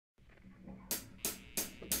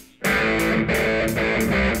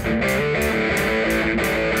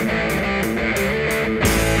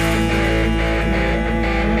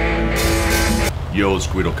Yo, it's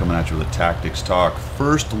Guido coming at you with a Tactics Talk.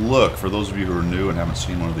 First look, for those of you who are new and haven't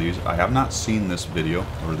seen one of these, I have not seen this video,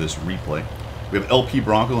 or this replay. We have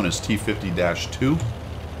LPBronco and his T-50-2,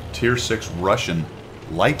 Tier 6 Russian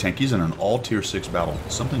light tank. He's in an all Tier 6 battle,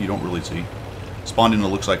 something you don't really see. Spawned in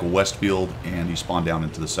what looks like a Westfield, and he spawned down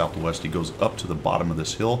into the southwest. He goes up to the bottom of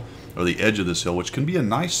this hill, or the edge of this hill, which can be a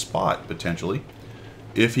nice spot, potentially,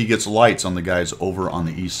 if he gets lights on the guys over on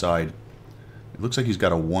the east side. It looks like he's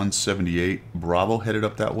got a 178 Bravo headed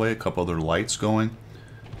up that way, a couple other lights going.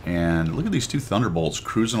 And look at these two Thunderbolts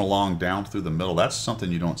cruising along down through the middle. That's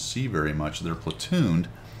something you don't see very much. They're platooned.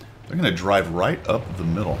 They're going to drive right up the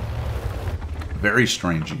middle. Very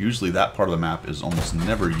strange. Usually that part of the map is almost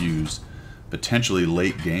never used. Potentially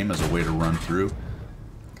late game as a way to run through.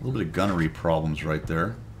 A little bit of gunnery problems right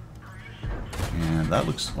there. And that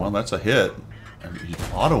looks, well, that's a hit. He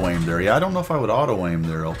auto-aimed there. Yeah, I don't know if I would auto-aim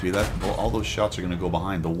there, LP. Well, all those shots are going to go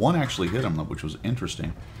behind. The one actually hit him, which was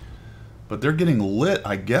interesting. But they're getting lit,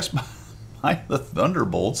 I guess, by the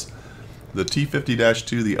Thunderbolts. The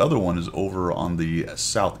T-50-2, the other one, is over on the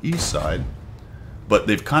southeast side. But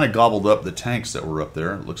they've kind of gobbled up the tanks that were up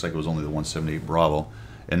there. It looks like it was only the 178 Bravo.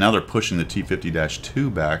 And now they're pushing the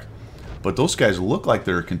T-50-2 back. But those guys look like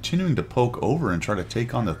they're continuing to poke over and try to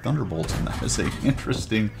take on the Thunderbolts. And that is an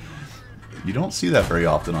interesting... You don't see that very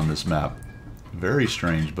often on this map. Very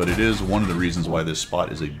strange, but it is one of the reasons why this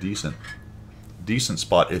spot is a decent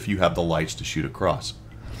spot if you have the lights to shoot across.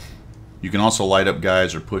 You can also light up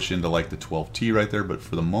guys or push into like the 12T right there, but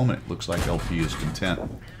for the moment it looks like LP is content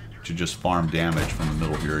to just farm damage from the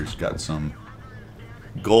middle here. He's got some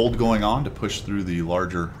gold going on to push through the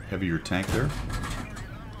larger, heavier tank there.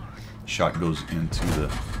 Shot goes into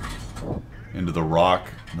the rock,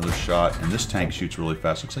 another shot, and this tank shoots really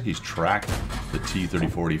fast. Looks like he's tracked the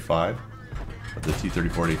T-34-85, but the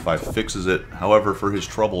T-34-85 fixes it. However, for his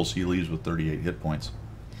troubles, he leaves with 38 hit points.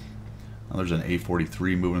 Now there's an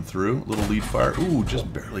A-43 moving through, little lead fire. Ooh,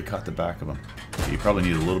 just barely caught the back of him. He probably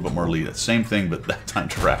needed a little bit more lead. Same thing, but that time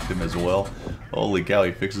tracked him as well. Holy cow,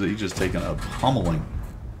 he fixes it. He's just taking a pummeling.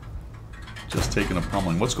 Just taking a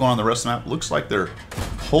pummeling. What's going on the rest of the map? Looks like they're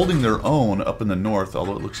holding their own up in the north,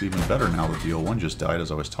 although it looks even better now that the O1 just died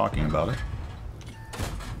as I was talking about it.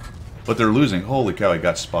 But they're losing. Holy cow, he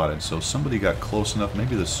got spotted. So somebody got close enough.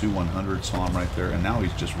 Maybe the Su-100 saw him right there, and now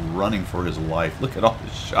he's just running for his life. Look at all the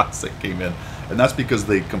shots that came in. And that's because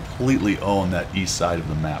they completely own that east side of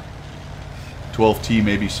the map. 12T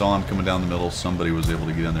maybe saw him coming down the middle. Somebody was able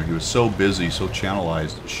to get in there. He was so busy, so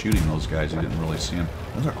channelized shooting those guys, he didn't really see him.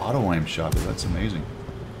 Another auto-aim shot. That's amazing.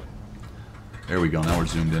 There we go. Now we're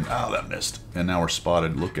zoomed in. Oh, that missed. And now we're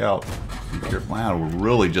spotted. Look out. Be careful. Wow, we're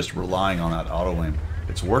really just relying on that auto-aim.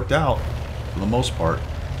 It's worked out for the most part.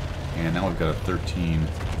 And now we've got a 13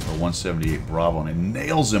 or 178 Bravo, and it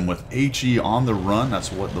nails him with HE on the run.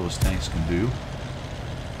 That's what those tanks can do.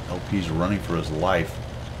 LP's running for his life.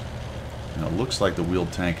 And it looks like the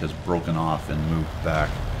wheeled tank has broken off and moved back.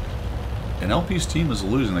 And LP's team is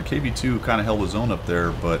losing. The KB2 kind of held his own up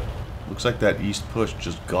there, but looks like that east push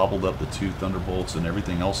just gobbled up the two Thunderbolts and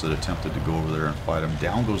everything else that attempted to go over there and fight him.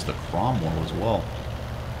 Down goes the Cromwell as well.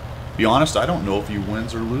 Be honest, I don't know if he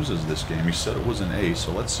wins or loses this game. He said it was an ace,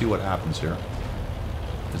 so let's see what happens here.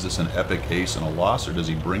 Is this an epic ace and a loss, or does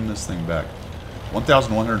he bring this thing back?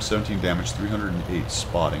 1,117 damage, 308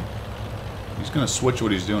 spotting. He's going to switch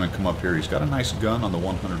what he's doing and come up here. He's got a nice gun on the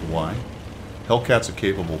 100Y. Hellcat's a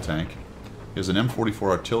capable tank. He has an M44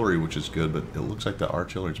 artillery, which is good, but it looks like the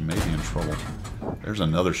artillery's maybe in trouble. There's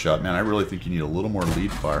another shot. Man, I really think you need a little more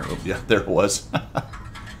lead fire. Oh, yeah, there it was.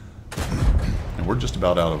 And we're just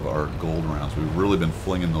about out of our gold rounds. We've really been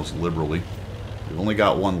flinging those liberally. We've only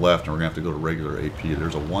got one left, and we're going to have to go to regular AP.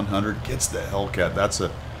 There's a 100. Gets the Hellcat.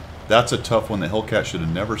 That's a tough one. The Hellcat should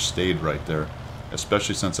have never stayed right there,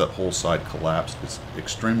 especially since that whole side collapsed. It's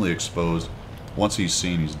extremely exposed. Once he's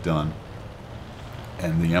seen, he's done.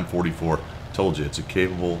 And the M44, told you, it's a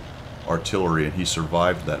capable artillery, and he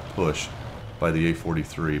survived that push by the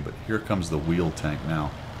A43. But here comes the wheel tank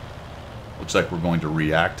now. Looks like we're going to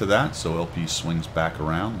react to that, so LP swings back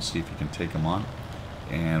around and see if he can take him on.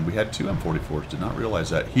 And we had two M44s, did not realize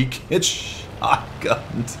that. He gets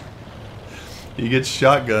shotgunned. He gets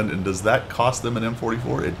shotgunned, and does that cost them an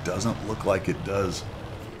M44? It doesn't look like it does.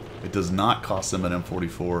 It does not cost them an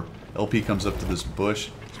M44. LP comes up to this bush.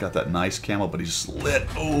 He's got that nice camo, but he's slit.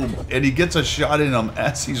 Oh, and he gets a shot in him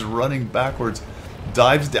as he's running backwards.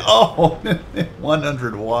 Dives down. Oh,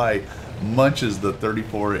 100Y munches the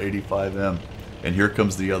 3485M. And here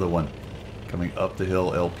comes the other one. Coming up the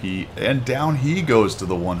hill, LP. And down he goes to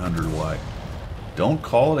the 100Y. Don't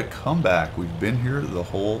call it a comeback. We've been here the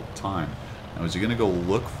whole time. Now is he going to go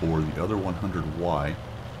look for the other 100Y?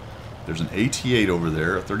 There's an AT-8 over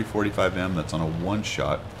there, a 3045M that's on a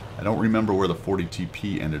one-shot. I don't remember where the 40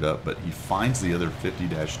 TP ended up, but he finds the other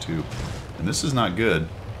 50-2. And this is not good,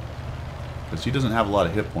 because he doesn't have a lot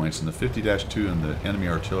of hit points, and the 50-2 and the enemy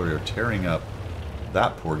artillery are tearing up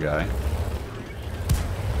that poor guy.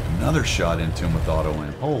 Another shot into him with auto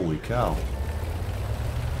aim. Holy cow.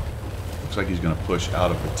 Looks like he's going to push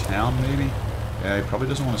out of the town, maybe? Yeah, he probably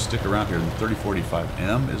doesn't want to stick around here. The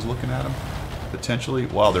 3045M is looking at him, potentially.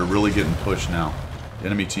 Wow, they're really getting pushed now. The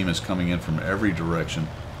enemy team is coming in from every direction.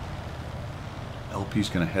 LP's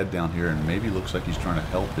going to head down here, and maybe looks like he's trying to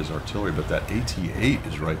help his artillery, but that AT-8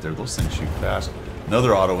 is right there. Those things shoot fast.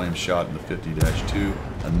 Another auto aim shot in the 50-2.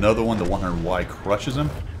 Another one, the 100Y crushes him.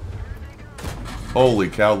 Holy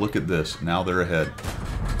cow, look at this. Now they're ahead.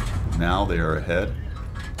 Now they are ahead.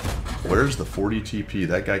 Where's the 40 TP?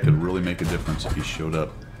 That guy could really make a difference if he showed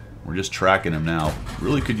up. We're just tracking him now.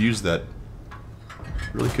 Really could use that.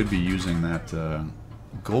 Really could be using that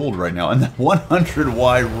gold right now. And that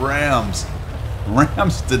 100Y Rams.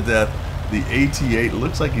 Rams to death. The AT-8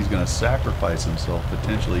 looks like he's going to sacrifice himself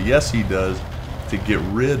potentially. Yes, he does, to get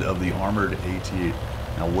rid of the armored AT-8.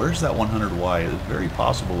 Now, where's that 100Y? It's very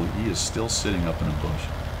possible he is still sitting up in a bush.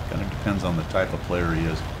 Kind of depends on the type of player he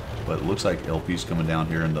is. But it looks like LP's coming down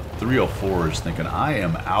here, and the 304 is thinking, I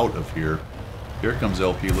am out of here. Here comes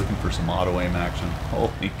LP looking for some auto aim action.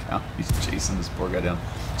 Holy cow, he's chasing this poor guy down.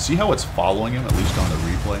 See how it's following him, at least on the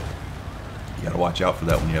replay? You got to watch out for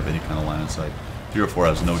that when you have any kind of line of sight. 304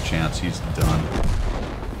 has no chance. He's done.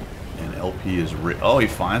 And LP is... Oh, he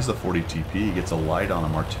finds the 40 TP. He gets a light on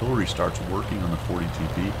him. Artillery starts working on the 40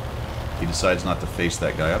 TP. He decides not to face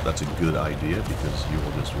that guy up. That's a good idea, because he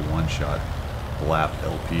will just one-shot blap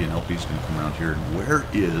LP, and LP's going to come around here. And where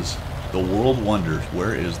is... The world wonders,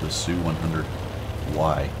 where is the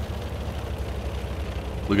Su-100Y?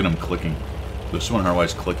 Look at him clicking. The Su-100Y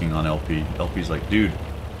is clicking on LP. LP's like, dude,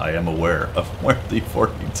 I am aware of where the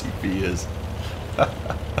 40 TP is.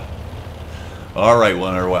 Alright,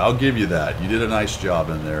 100Y, I'll give you that. You did a nice job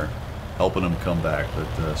in there, helping him come back,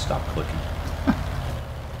 but stop clicking.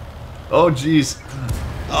 Oh, jeez.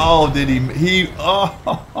 Oh, did he...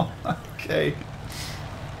 Oh, okay.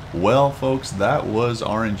 Well, folks, that was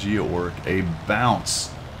RNG at work. A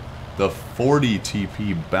bounce. The 40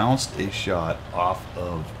 TP bounced a shot off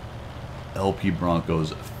of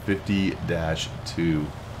LPBronco's 50-2.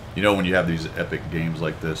 You know, when you have these epic games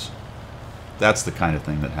like this, that's the kind of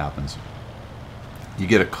thing that happens. You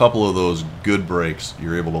get a couple of those good breaks,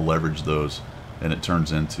 you're able to leverage those, and it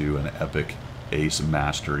turns into an epic ace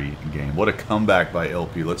mastery game. What a comeback by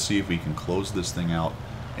LP. Let's see if we can close this thing out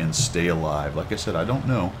and stay alive. Like I said, I don't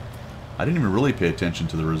know. I didn't even really pay attention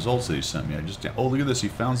to the results that he sent me. I just... Oh, look at this. He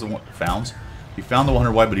found the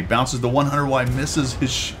 100Y, but he bounces the 100Y, misses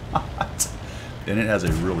his shot. And it has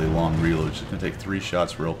a really long reload. It's going to take 3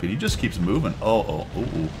 shots for LP. He just keeps moving. Oh.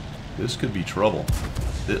 This could be trouble.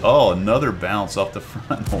 Oh, another bounce off the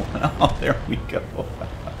front. Wow, there we go.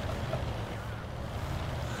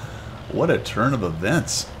 What a turn of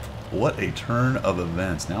events. What a turn of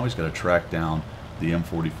events. Now he's got to track down the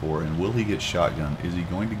M44. And will he get shotgun? Is he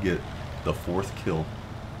going to get the 4th kill?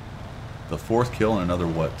 The 4th kill and another,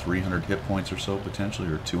 what, 300 hit points or so, potentially,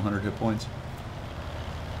 or 200 hit points?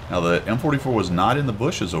 Now, the M44 was not in the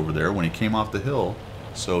bushes over there when he came off the hill,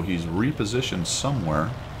 so he's repositioned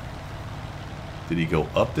somewhere. Did he go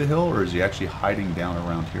up the hill, or is he actually hiding down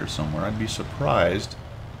around here somewhere? I'd be surprised.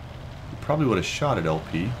 He probably would have shot at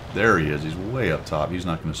LP. There he is. He's way up top. He's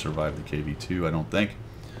not going to survive the KV-2, I don't think.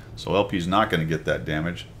 So LP's not going to get that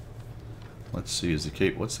damage. Let's see.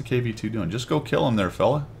 What's the KV-2 doing? Just go kill him there,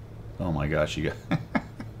 fella. Oh my gosh, you got...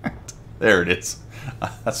 There it is.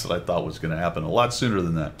 That's what I thought was going to happen. A lot sooner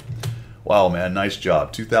than that. Wow, man. Nice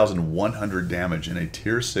job. 2,100 damage in a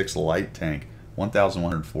Tier 6 light tank.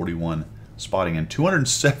 1,141 spotting and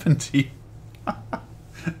 270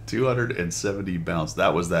 270 bounce.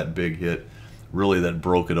 That was that big hit, really, that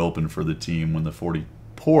broke it open for the team when the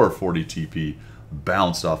poor 40 TP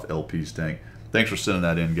bounced off LP's tank. Thanks for sending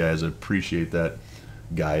that in, guys. I appreciate that,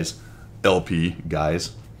 guys. LP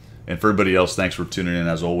guys. And for everybody else, thanks for tuning in.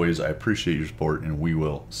 As always, I appreciate your support, and we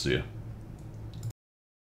will see you.